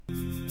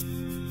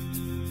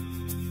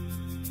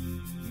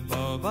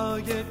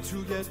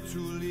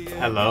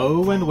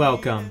Hello and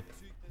welcome.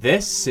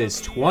 This is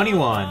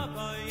 21.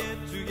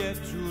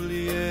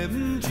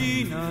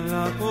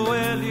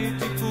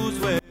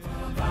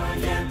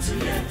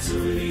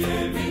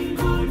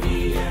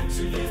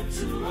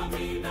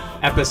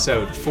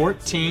 Episode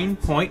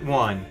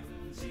 14.1.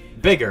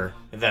 Bigger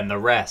than the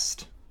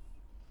rest.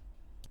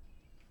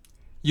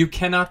 You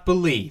cannot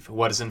believe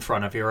what is in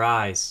front of your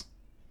eyes.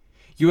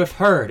 You have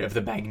heard of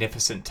the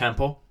magnificent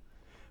temple,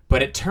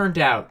 but it turned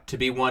out to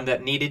be one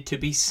that needed to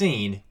be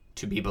seen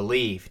to be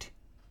believed.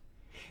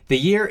 The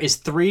year is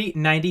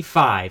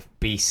 395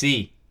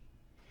 BC.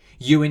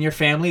 You and your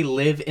family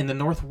live in the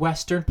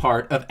northwestern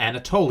part of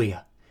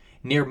Anatolia,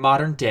 near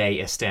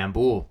modern-day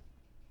Istanbul.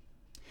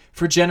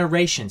 For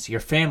generations, your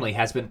family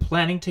has been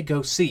planning to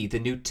go see the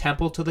new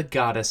temple to the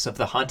goddess of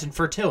the hunt and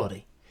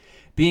fertility,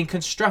 being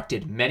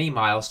constructed many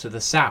miles to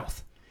the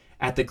south,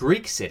 at the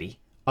Greek city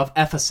of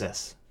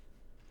Ephesus.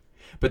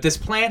 But this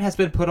plan has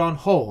been put on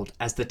hold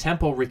as the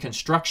temple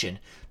reconstruction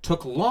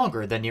took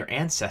longer than your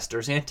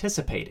ancestors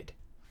anticipated.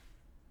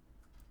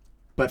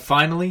 But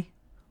finally,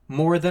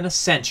 more than a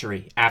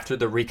century after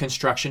the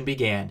reconstruction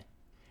began,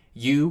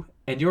 you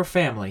and your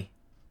family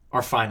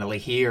are finally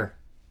here.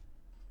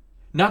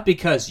 Not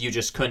because you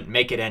just couldn't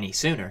make it any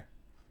sooner,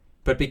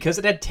 but because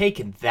it had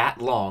taken that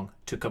long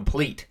to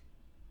complete.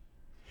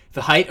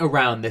 The height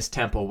around this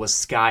temple was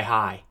sky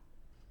high.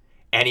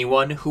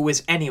 Anyone who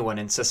was anyone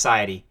in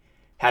society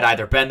had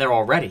either been there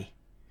already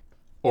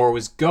or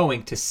was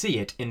going to see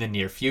it in the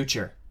near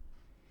future.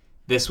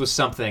 This was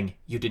something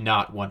you did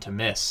not want to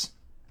miss.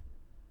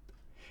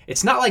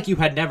 It's not like you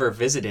had never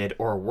visited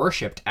or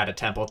worshipped at a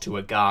temple to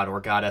a god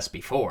or goddess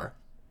before.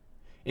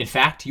 In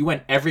fact, you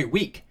went every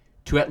week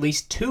to at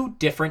least 2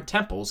 different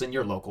temples in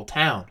your local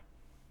town.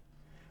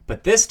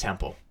 But this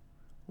temple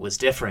was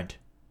different,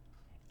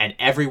 and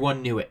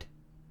everyone knew it.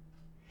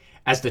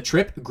 As the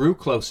trip grew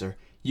closer,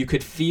 you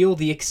could feel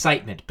the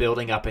excitement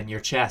building up in your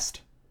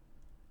chest.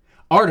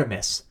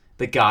 Artemis,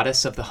 the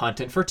goddess of the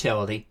hunt and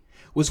fertility,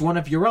 was one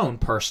of your own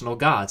personal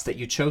gods that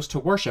you chose to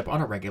worship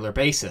on a regular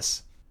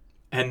basis.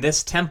 And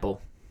this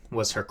temple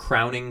was her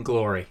crowning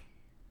glory.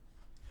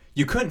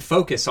 You couldn't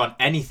focus on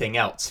anything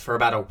else for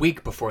about a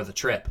week before the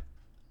trip.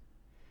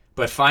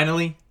 But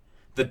finally,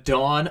 the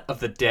dawn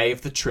of the day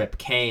of the trip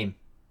came.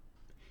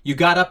 You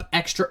got up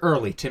extra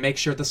early to make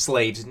sure the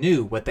slaves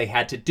knew what they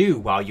had to do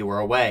while you were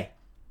away.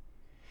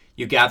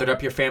 You gathered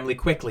up your family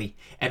quickly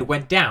and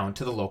went down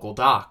to the local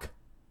dock.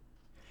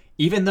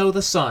 Even though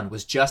the sun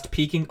was just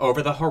peeking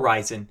over the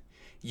horizon,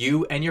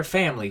 you and your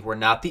family were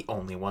not the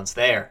only ones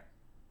there.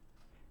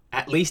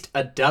 At least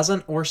a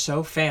dozen or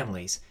so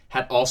families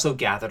had also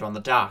gathered on the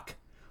dock,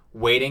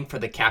 waiting for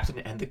the captain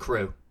and the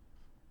crew.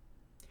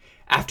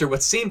 After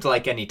what seemed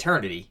like an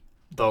eternity,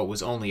 though it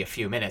was only a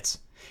few minutes,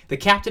 the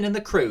captain and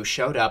the crew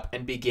showed up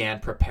and began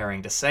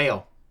preparing to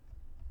sail.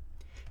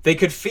 They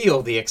could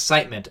feel the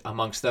excitement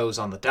amongst those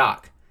on the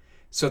dock,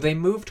 so they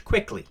moved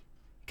quickly,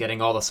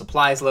 getting all the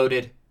supplies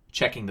loaded,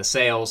 checking the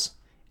sails,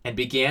 and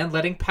began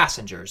letting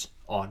passengers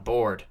on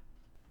board.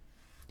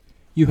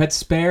 You had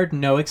spared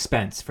no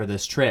expense for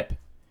this trip,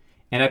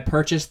 and had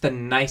purchased the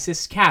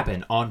nicest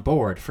cabin on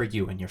board for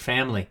you and your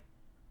family.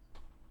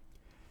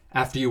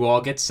 After you all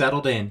get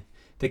settled in,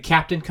 the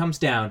captain comes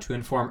down to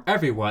inform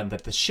everyone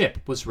that the ship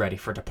was ready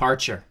for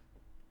departure.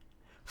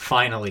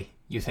 Finally,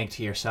 you think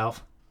to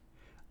yourself,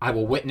 I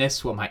will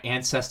witness what my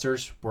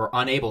ancestors were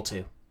unable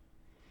to,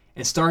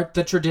 and start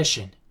the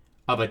tradition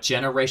of a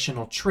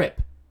generational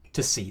trip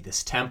to see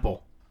this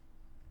temple.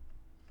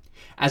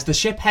 As the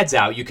ship heads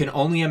out, you can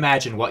only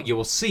imagine what you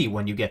will see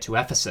when you get to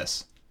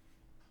Ephesus.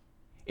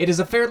 It is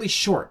a fairly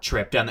short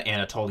trip down the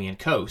Anatolian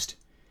coast,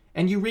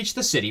 and you reach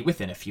the city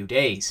within a few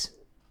days.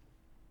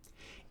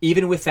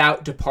 Even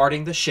without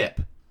departing the ship,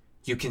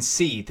 you can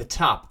see the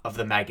top of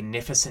the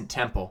magnificent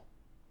temple.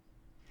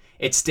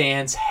 It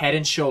stands head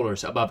and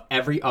shoulders above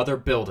every other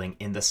building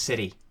in the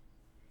city.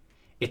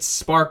 It's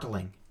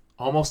sparkling,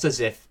 almost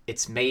as if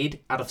it's made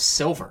out of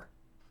silver.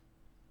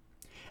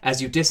 As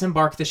you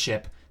disembark the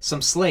ship,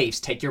 some slaves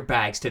take your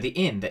bags to the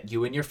inn that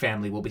you and your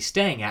family will be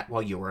staying at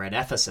while you are at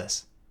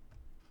Ephesus.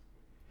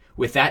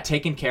 With that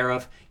taken care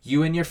of,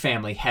 you and your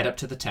family head up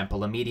to the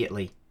temple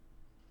immediately.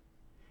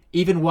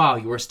 Even while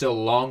you are still a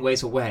long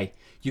ways away,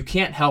 you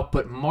can't help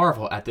but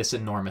marvel at this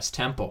enormous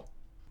temple.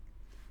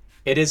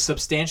 It is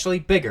substantially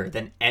bigger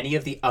than any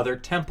of the other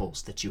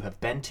temples that you have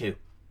been to.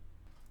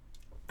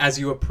 As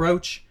you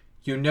approach,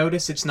 you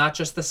notice it's not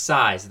just the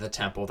size of the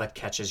temple that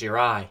catches your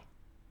eye.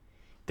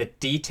 The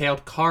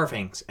detailed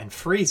carvings and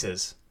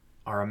friezes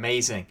are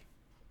amazing.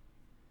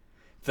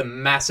 The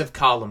massive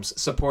columns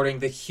supporting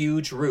the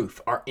huge roof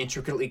are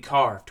intricately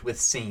carved with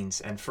scenes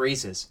and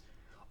friezes,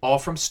 all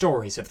from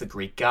stories of the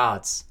Greek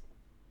gods.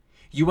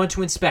 You want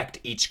to inspect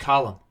each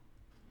column,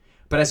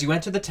 but as you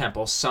enter the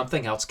temple,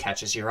 something else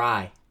catches your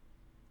eye.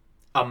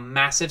 A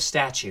massive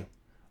statue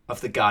of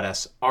the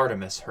goddess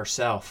Artemis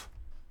herself.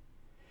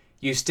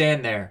 You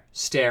stand there,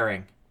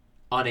 staring,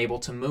 unable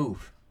to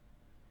move.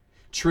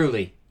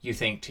 Truly, you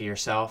think to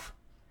yourself,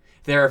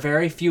 there are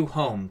very few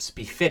homes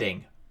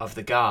befitting of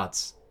the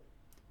gods.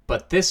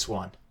 But this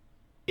one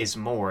is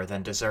more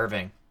than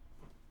deserving.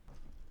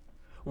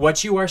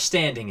 What you are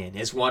standing in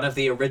is one of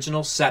the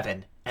original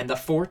 7 and the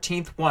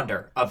 14th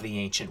wonder of the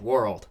ancient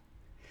world,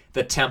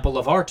 the Temple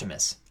of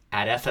Artemis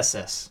at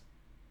Ephesus.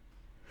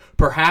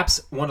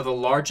 Perhaps one of the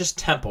largest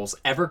temples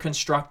ever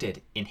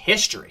constructed in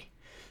history,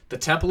 the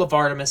Temple of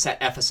Artemis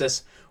at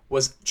Ephesus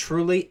was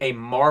truly a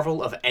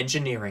marvel of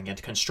engineering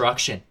and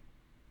construction.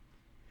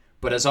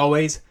 But as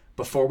always,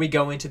 before we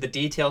go into the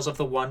details of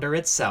the wonder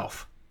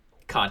itself,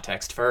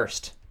 context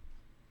first.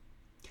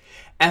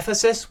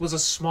 Ephesus was a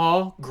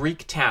small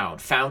Greek town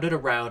founded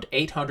around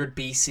 800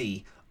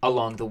 BC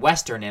along the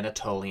western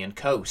Anatolian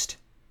coast.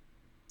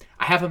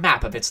 I have a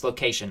map of its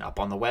location up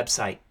on the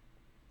website.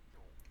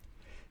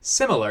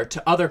 Similar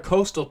to other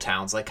coastal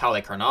towns like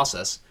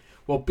Halikarnassus,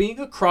 while being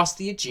across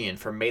the Aegean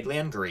from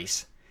mainland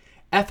Greece,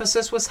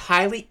 Ephesus was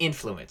highly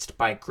influenced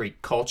by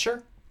Greek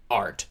culture,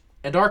 art,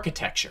 and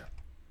architecture.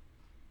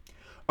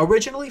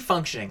 Originally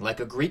functioning like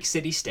a Greek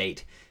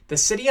city-state, the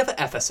city of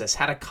Ephesus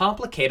had a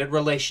complicated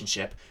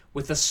relationship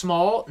with the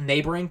small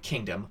neighboring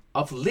kingdom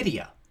of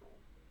Lydia.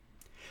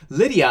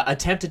 Lydia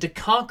attempted to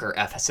conquer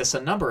Ephesus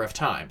a number of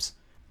times,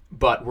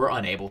 but were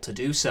unable to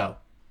do so.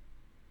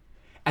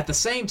 At the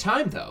same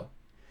time, though,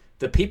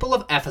 the people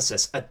of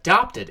Ephesus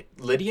adopted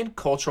Lydian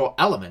cultural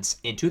elements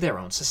into their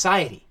own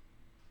society.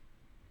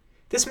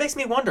 This makes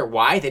me wonder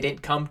why they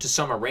didn't come to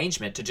some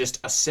arrangement to just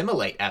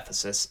assimilate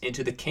Ephesus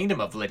into the kingdom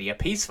of Lydia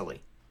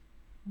peacefully.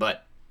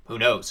 But who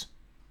knows?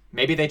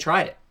 Maybe they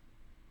tried it.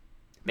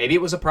 Maybe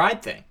it was a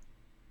pride thing.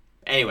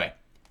 Anyway,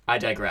 I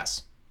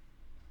digress.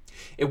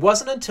 It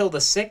wasn't until the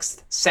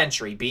 6th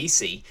century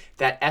BC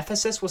that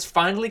Ephesus was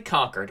finally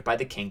conquered by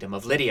the kingdom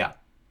of Lydia.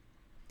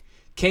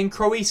 King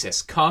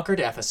Croesus conquered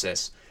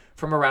Ephesus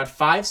from around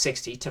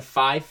 560 to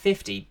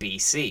 550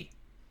 BC.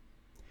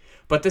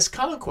 But this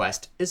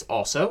conquest is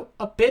also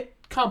a bit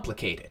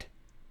complicated.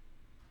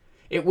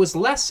 It was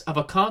less of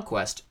a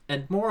conquest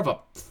and more of a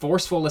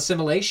forceful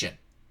assimilation.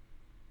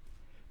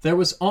 There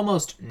was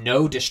almost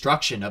no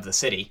destruction of the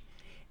city,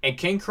 and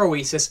King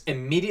Croesus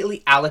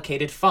immediately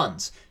allocated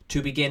funds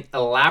to begin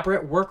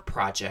elaborate work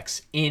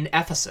projects in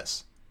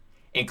Ephesus,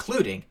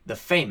 including the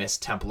famous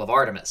Temple of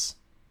Artemis.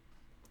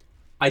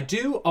 I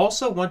do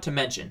also want to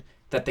mention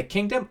that the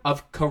kingdom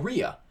of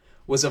Caria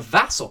was a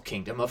vassal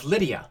kingdom of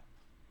Lydia.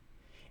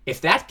 If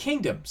that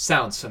kingdom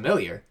sounds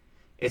familiar,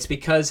 it's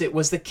because it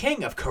was the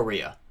king of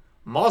Caria,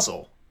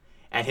 Mosul,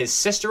 and his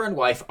sister and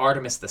wife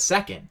Artemis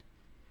II,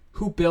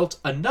 who built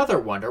another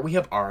wonder we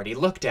have already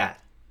looked at,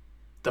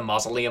 the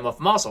Mausoleum of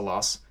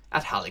Mausolos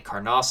at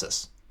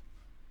Halikarnassus.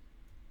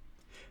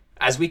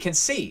 As we can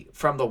see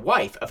from the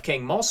wife of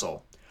King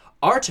Mosul,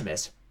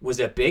 Artemis was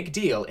a big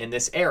deal in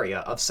this area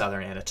of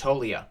southern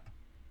Anatolia.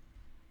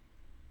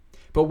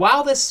 But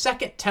while this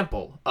second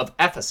temple of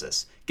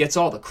Ephesus gets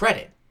all the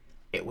credit,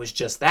 it was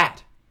just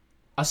that,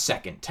 a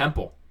second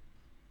temple.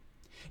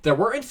 There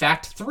were in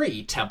fact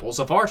 3 temples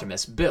of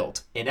Artemis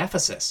built in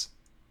Ephesus.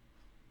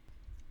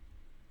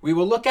 We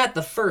will look at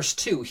the first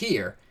 2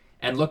 here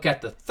and look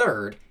at the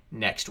third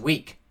next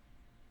week.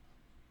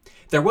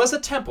 There was a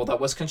temple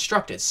that was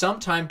constructed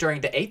sometime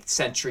during the 8th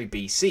century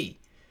BC,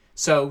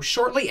 so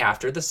shortly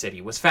after the city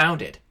was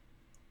founded.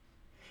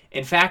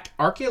 In fact,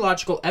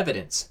 archaeological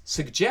evidence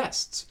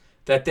suggests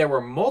that there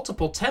were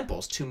multiple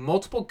temples to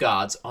multiple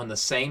gods on the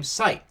same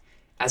site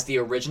as the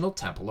original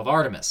Temple of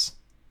Artemis.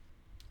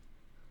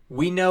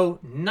 We know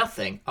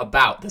nothing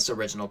about this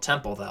original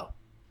temple, though,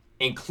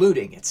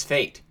 including its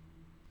fate.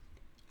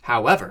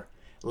 However,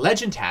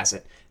 legend has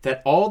it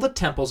that all the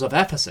temples of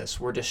Ephesus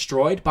were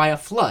destroyed by a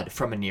flood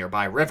from a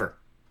nearby river.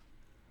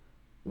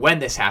 When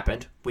this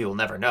happened, we will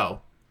never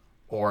know,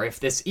 or if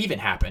this even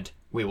happened,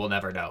 we will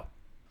never know.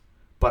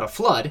 But a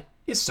flood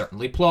is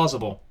certainly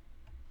plausible.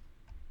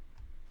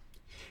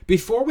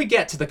 Before we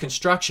get to the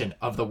construction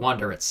of the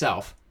wonder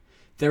itself,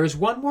 there is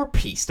one more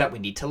piece that we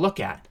need to look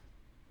at: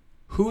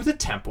 who the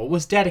temple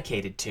was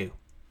dedicated to.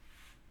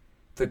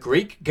 The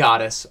Greek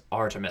goddess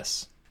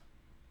Artemis.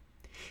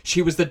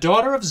 She was the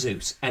daughter of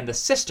Zeus and the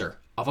sister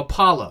of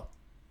Apollo.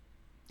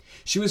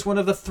 She was one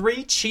of the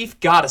 3 chief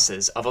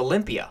goddesses of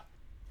Olympia,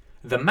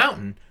 the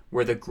mountain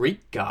where the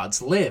Greek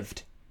gods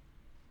lived.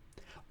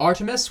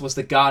 Artemis was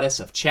the goddess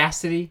of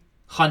chastity,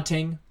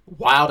 hunting,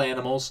 wild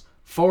animals,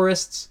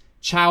 forests,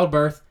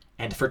 childbirth,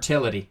 and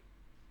fertility.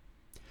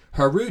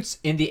 Her roots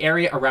in the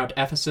area around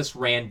Ephesus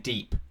ran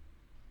deep.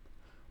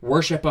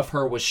 Worship of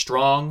her was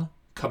strong,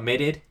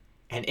 committed,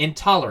 and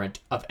intolerant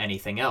of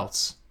anything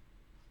else.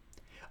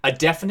 A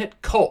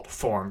definite cult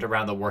formed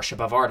around the worship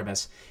of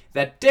Artemis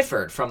that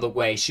differed from the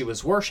way she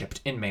was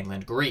worshipped in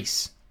mainland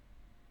Greece.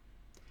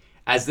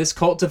 As this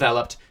cult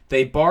developed,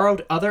 they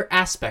borrowed other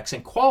aspects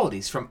and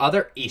qualities from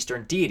other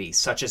Eastern deities,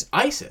 such as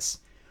Isis,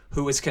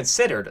 who is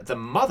considered the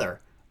mother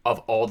of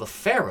all the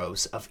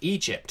pharaohs of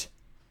Egypt.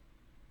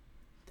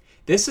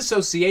 This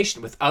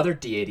association with other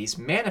deities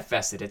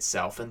manifested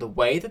itself in the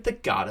way that the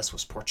goddess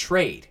was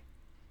portrayed.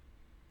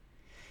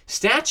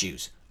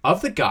 Statues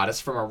of the goddess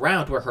from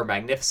around where her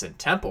magnificent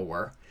temple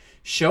were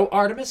show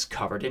Artemis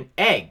covered in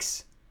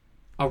eggs,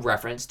 a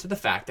reference to the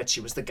fact that she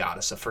was the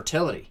goddess of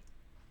fertility.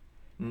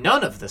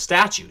 None of the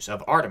statues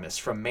of Artemis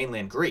from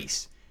mainland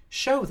Greece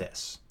show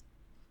this.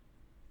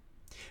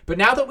 But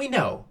now that we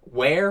know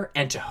where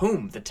and to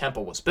whom the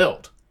temple was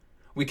built,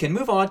 we can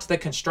move on to the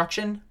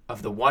construction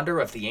of the wonder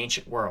of the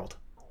ancient world.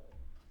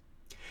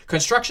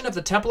 Construction of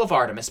the Temple of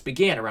Artemis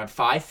began around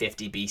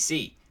 550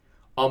 BC,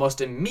 almost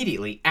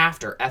immediately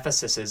after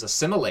Ephesus's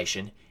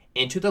assimilation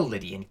into the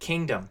Lydian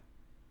kingdom.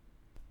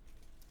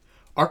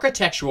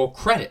 Architectural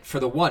credit for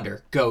the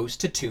wonder goes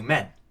to two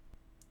men: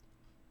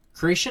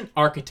 Cretan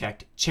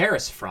architect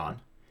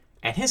Cherisophron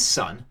and his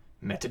son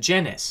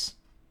Metagenes.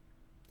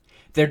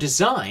 Their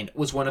design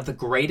was one of the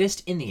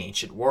greatest in the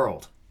ancient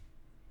world.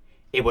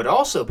 It would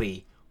also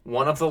be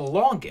one of the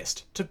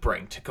longest to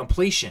bring to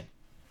completion.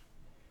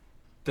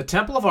 The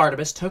Temple of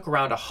Artemis took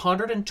around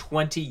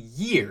 120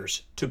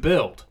 years to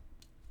build,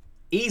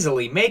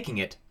 easily making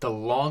it the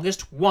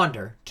longest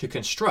wonder to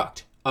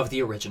construct of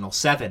the original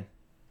 7.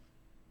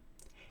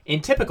 In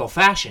typical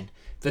fashion,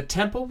 the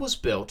temple was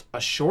built a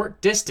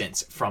short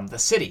distance from the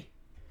city,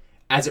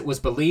 as it was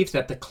believed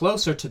that the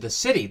closer to the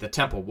city the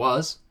temple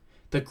was,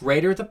 the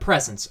greater the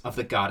presence of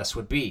the goddess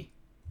would be,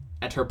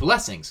 and her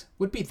blessings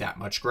would be that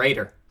much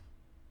greater.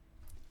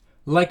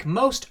 Like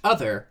most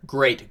other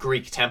great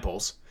Greek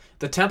temples,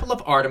 the Temple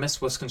of Artemis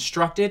was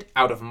constructed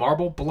out of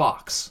marble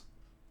blocks.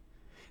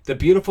 The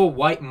beautiful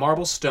white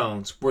marble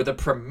stones were the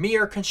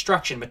premier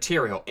construction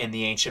material in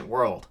the ancient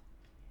world,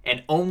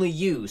 and only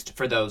used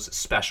for those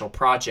special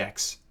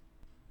projects.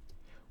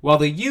 While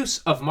the use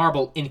of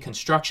marble in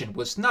construction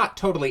was not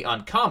totally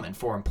uncommon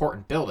for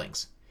important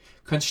buildings,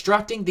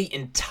 constructing the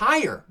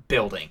entire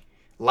building,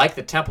 like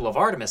the Temple of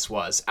Artemis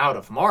was, out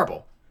of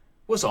marble,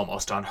 was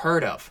almost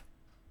unheard of.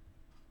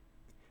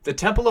 The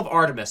Temple of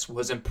Artemis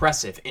was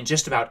impressive in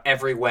just about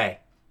every way.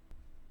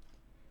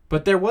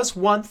 But there was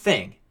one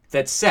thing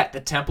that set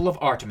the Temple of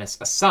Artemis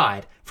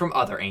aside from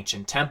other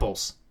ancient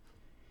temples.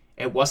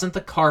 It wasn't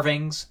the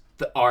carvings,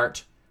 the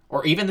art,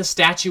 or even the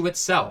statue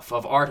itself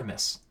of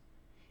Artemis.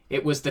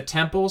 It was the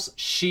temple's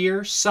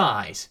sheer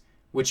size,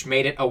 which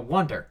made it a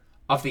wonder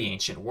of the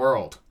ancient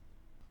world.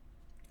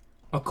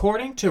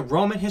 According to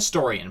Roman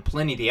historian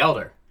Pliny the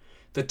Elder,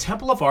 the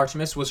Temple of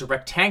Artemis was a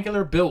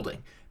rectangular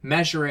building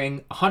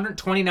measuring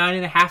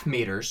 129.5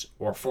 meters,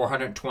 or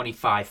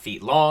 425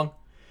 feet long,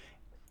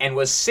 and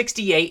was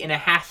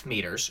 68.5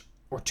 meters,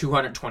 or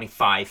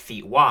 225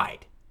 feet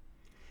wide.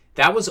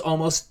 That was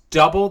almost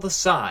double the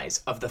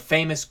size of the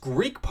famous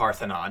Greek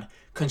Parthenon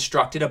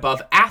constructed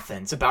above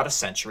Athens about a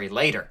century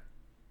later.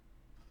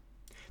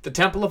 The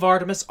Temple of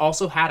Artemis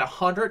also had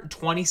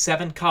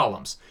 127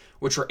 columns,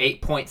 which were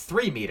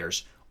 8.3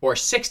 meters, or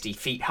 60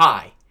 feet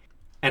high,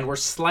 and were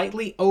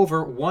slightly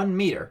over 1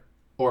 meter,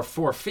 or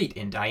 4 feet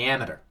in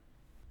diameter.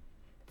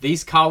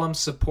 These columns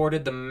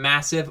supported the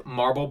massive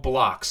marble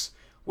blocks,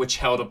 which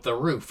held up the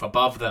roof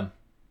above them.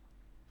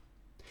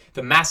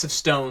 The massive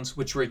stones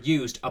which were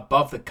used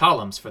above the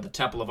columns for the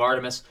Temple of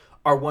Artemis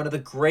are one of the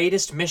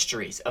greatest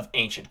mysteries of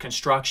ancient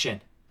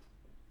construction.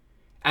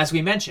 As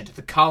we mentioned,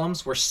 the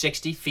columns were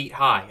 60 feet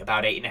high,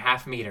 about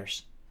 8.5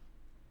 meters.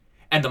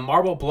 And the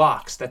marble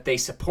blocks that they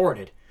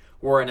supported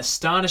were an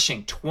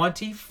astonishing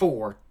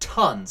 24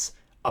 tons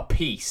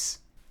apiece.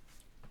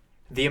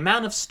 The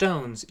amount of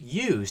stones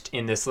used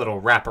in this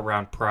little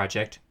wraparound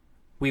project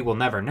we will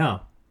never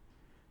know,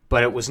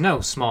 but it was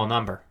no small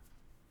number.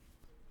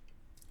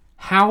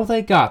 How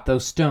they got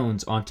those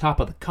stones on top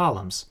of the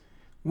columns,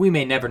 we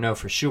may never know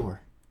for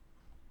sure.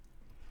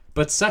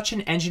 But such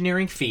an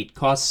engineering feat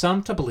caused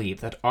some to believe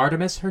that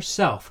Artemis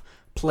herself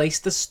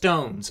placed the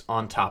stones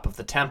on top of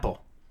the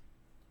temple.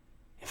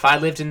 If I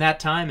lived in that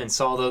time and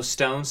saw those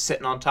stones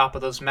sitting on top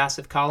of those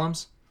massive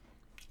columns,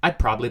 I'd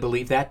probably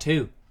believe that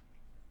too.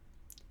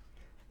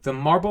 The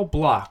marble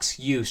blocks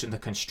used in the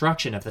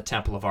construction of the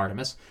Temple of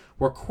Artemis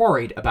were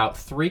quarried about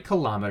 3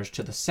 kilometers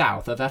to the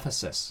south of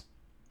Ephesus.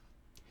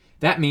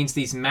 That means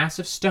these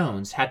massive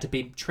stones had to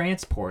be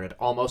transported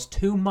almost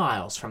 2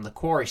 miles from the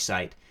quarry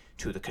site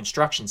to the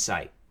construction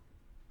site.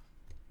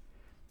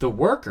 The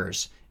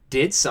workers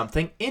did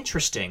something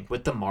interesting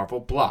with the marble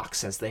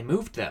blocks as they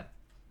moved them.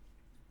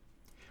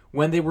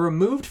 When they were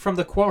removed from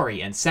the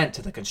quarry and sent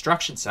to the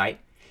construction site,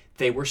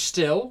 they were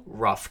still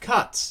rough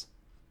cuts.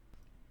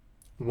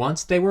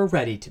 Once they were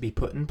ready to be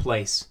put in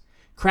place,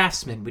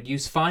 craftsmen would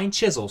use fine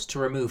chisels to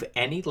remove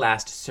any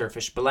last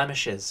surface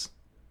blemishes.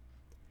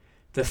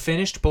 The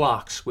finished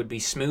blocks would be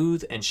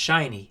smooth and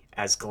shiny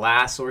as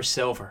glass or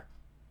silver.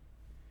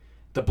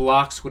 The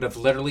blocks would have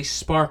literally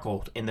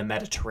sparkled in the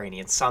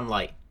Mediterranean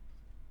sunlight.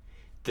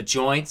 The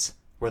joints,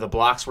 where the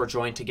blocks were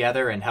joined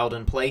together and held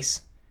in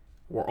place,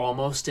 were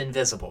almost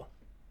invisible.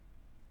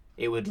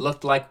 It would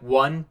look like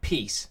one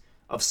piece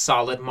of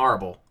solid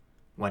marble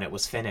when it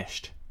was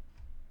finished.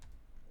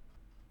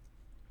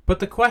 But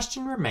the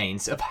question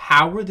remains of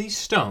how were these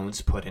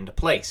stones put into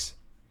place?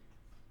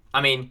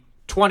 I mean,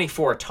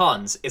 24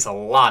 tons is a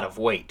lot of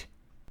weight.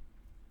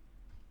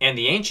 And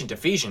the ancient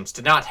Ephesians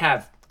did not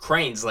have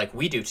cranes like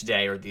we do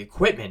today or the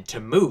equipment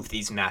to move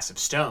these massive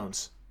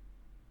stones.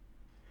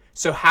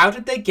 So how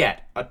did they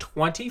get a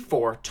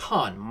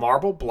 24-ton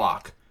marble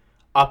block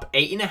up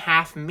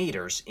 8.5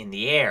 meters in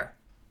the air?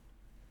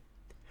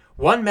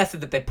 One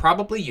method that they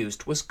probably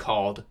used was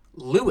called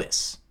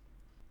Lewis.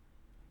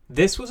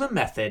 This was a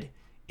method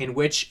in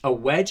which a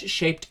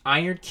wedge-shaped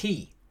iron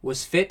key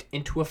was fit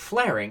into a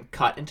flaring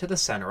cut into the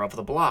center of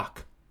the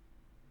block.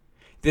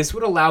 This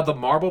would allow the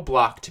marble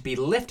block to be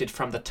lifted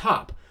from the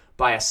top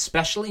by a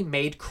specially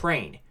made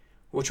crane,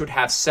 which would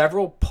have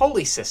several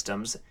pulley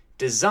systems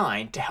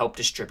designed to help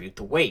distribute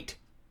the weight.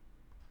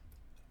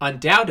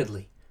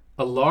 Undoubtedly,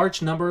 a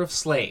large number of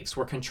slaves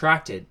were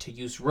contracted to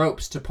use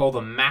ropes to pull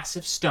the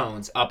massive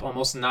stones up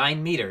almost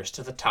 9 meters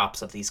to the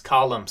tops of these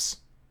columns,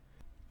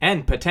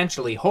 and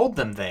potentially hold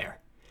them there,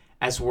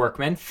 as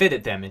workmen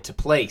fitted them into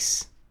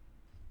place.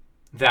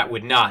 That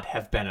would not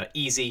have been an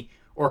easy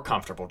or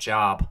comfortable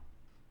job.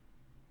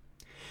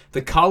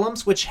 The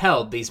columns which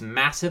held these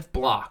massive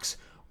blocks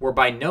were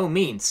by no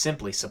means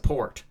simply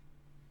support.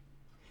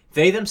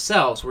 They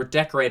themselves were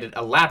decorated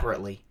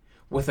elaborately,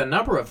 with a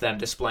number of them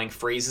displaying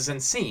friezes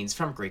and scenes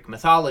from Greek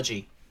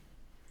mythology.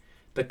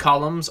 The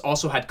columns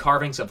also had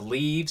carvings of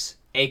leaves,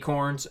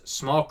 acorns,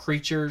 small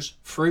creatures,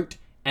 fruit,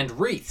 and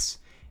wreaths,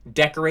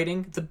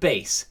 decorating the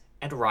base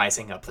and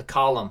rising up the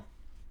column.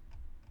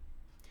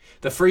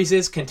 The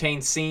friezes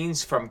contained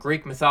scenes from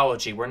Greek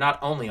mythology were not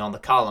only on the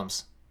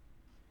columns.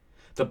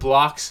 The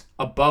blocks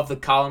above the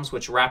columns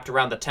which wrapped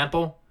around the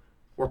temple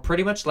were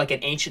pretty much like an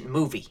ancient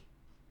movie.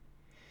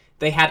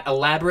 They had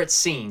elaborate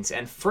scenes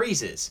and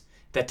friezes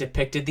that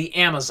depicted the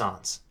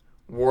Amazons,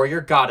 warrior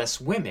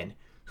goddess women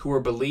who were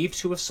believed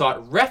to have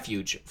sought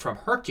refuge from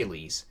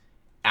Hercules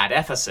at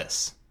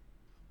Ephesus.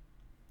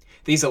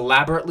 These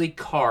elaborately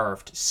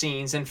carved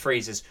scenes and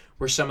friezes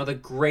were some of the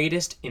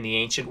greatest in the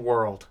ancient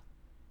world.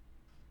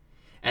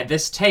 And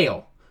this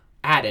tale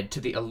added to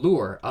the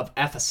allure of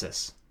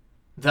Ephesus,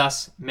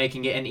 thus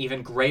making it an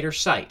even greater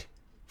sight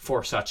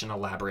for such an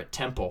elaborate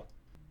temple.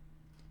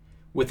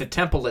 With the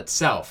temple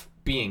itself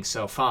being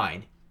so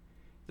fine,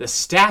 the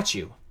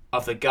statue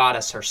of the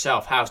goddess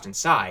herself housed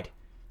inside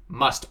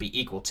must be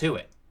equal to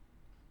it.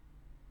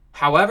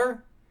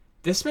 However,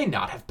 this may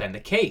not have been the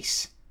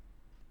case.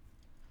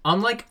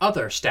 Unlike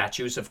other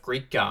statues of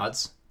Greek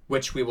gods,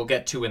 which we will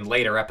get to in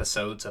later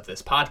episodes of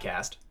this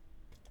podcast,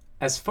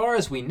 as far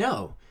as we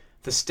know,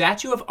 the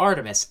statue of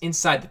Artemis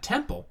inside the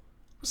temple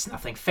was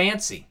nothing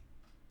fancy.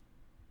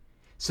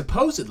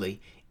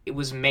 Supposedly, it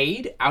was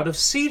made out of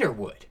cedar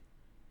wood.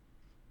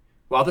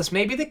 While this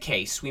may be the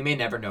case, we may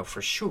never know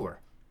for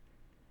sure.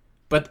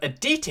 But a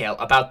detail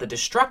about the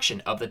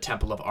destruction of the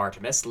Temple of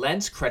Artemis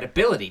lends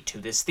credibility to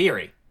this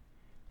theory.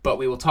 But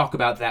we will talk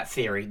about that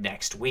theory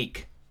next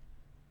week.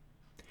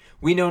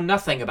 We know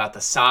nothing about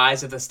the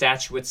size of the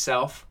statue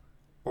itself,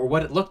 or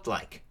what it looked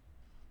like.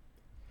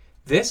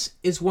 This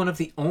is one of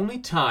the only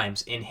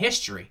times in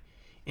history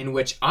in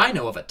which I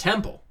know of a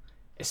temple,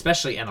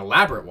 especially an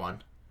elaborate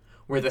one,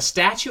 where the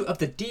statue of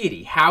the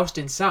deity housed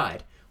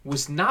inside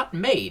was not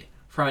made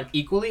from an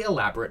equally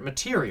elaborate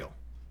material.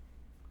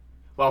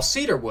 While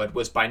cedar wood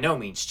was by no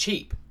means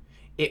cheap,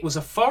 it was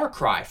a far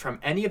cry from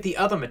any of the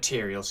other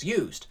materials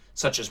used,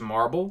 such as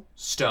marble,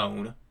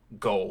 stone,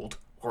 gold,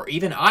 or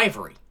even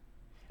ivory,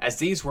 as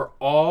these were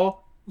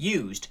all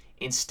used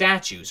in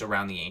statues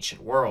around the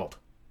ancient world.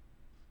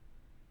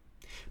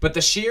 But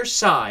the sheer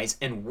size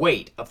and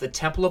weight of the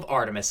Temple of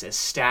Artemis is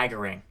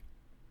staggering.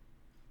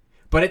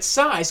 But its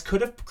size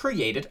could have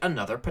created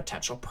another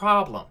potential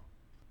problem.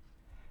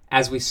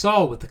 As we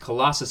saw with the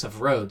Colossus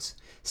of Rhodes,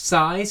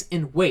 size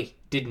and weight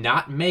did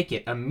not make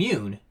it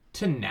immune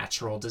to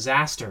natural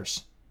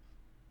disasters.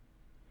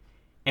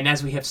 And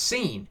as we have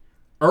seen,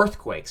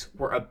 earthquakes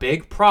were a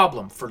big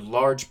problem for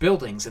large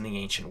buildings in the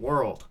ancient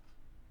world.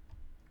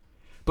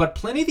 But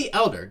Pliny the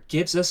Elder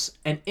gives us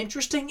an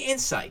interesting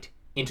insight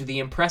into the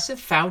impressive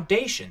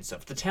foundations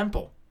of the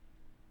temple.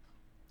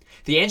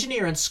 The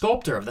engineer and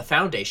sculptor of the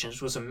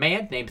foundations was a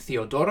man named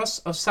Theodoros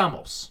of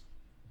Samos.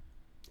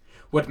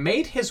 What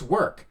made his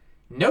work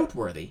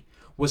noteworthy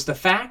was the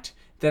fact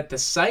that the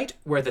site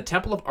where the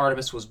Temple of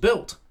Artemis was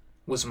built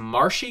was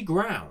marshy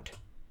ground.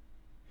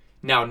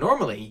 Now,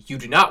 normally, you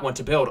do not want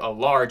to build a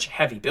large,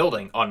 heavy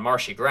building on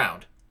marshy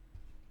ground.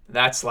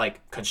 That's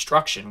like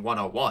construction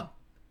 101.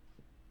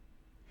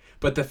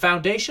 But the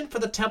foundation for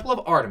the Temple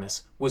of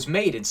Artemis was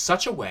made in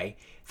such a way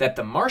that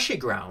the marshy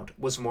ground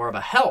was more of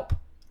a help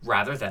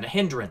rather than a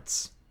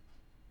hindrance.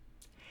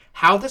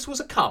 How this was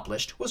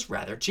accomplished was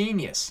rather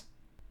genius.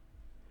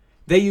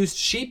 They used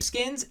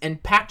sheepskins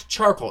and packed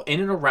charcoal in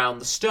and around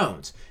the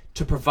stones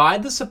to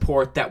provide the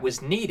support that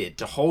was needed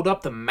to hold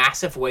up the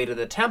massive weight of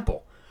the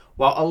temple,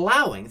 while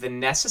allowing the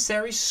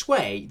necessary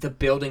sway the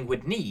building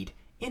would need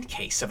in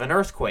case of an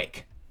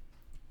earthquake.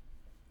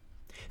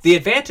 The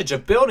advantage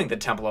of building the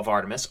Temple of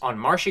Artemis on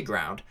marshy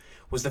ground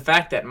was the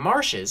fact that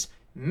marshes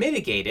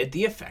mitigated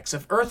the effects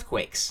of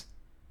earthquakes.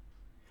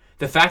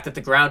 The fact that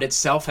the ground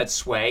itself had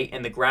sway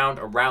and the ground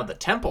around the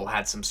temple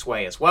had some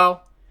sway as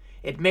well,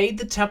 it made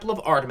the Temple of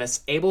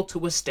Artemis able to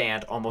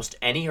withstand almost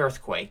any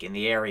earthquake in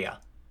the area.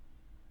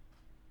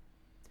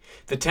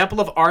 The Temple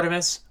of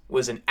Artemis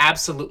was an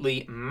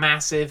absolutely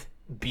massive,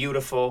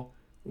 beautiful,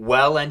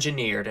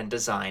 well-engineered and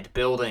designed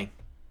building.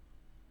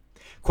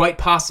 Quite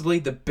possibly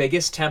the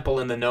biggest temple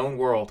in the known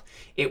world,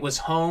 it was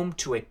home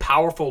to a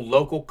powerful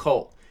local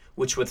cult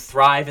which would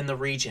thrive in the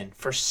region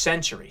for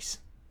centuries.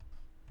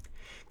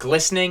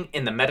 Glistening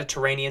in the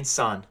Mediterranean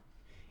sun,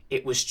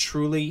 it was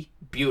truly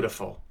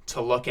beautiful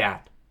to look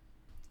at.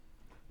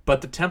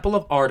 But the Temple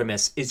of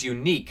Artemis is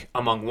unique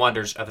among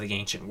wonders of the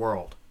ancient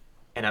world,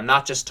 and I'm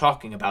not just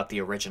talking about the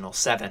original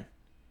 7.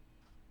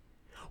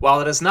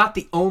 While it is not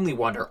the only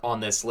wonder on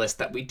this list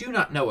that we do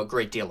not know a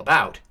great deal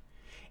about,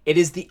 it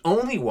is the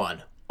only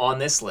one on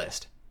this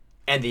list,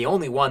 and the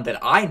only one that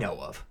I know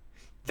of,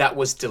 that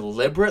was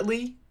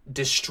deliberately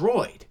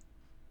destroyed.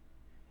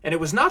 And it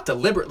was not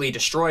deliberately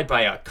destroyed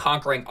by a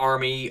conquering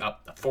army, a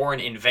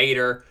foreign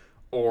invader,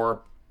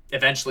 or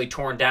eventually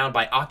torn down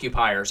by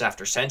occupiers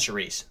after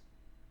centuries.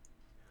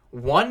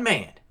 One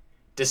man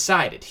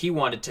decided he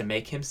wanted to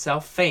make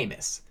himself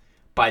famous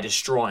by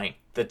destroying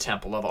the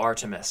Temple of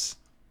Artemis.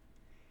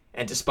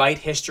 And despite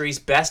history's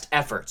best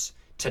efforts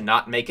to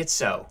not make it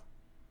so,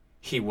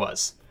 he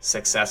was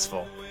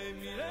successful.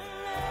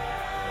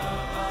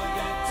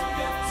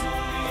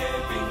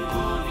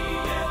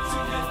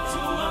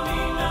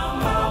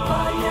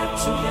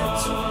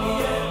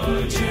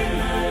 To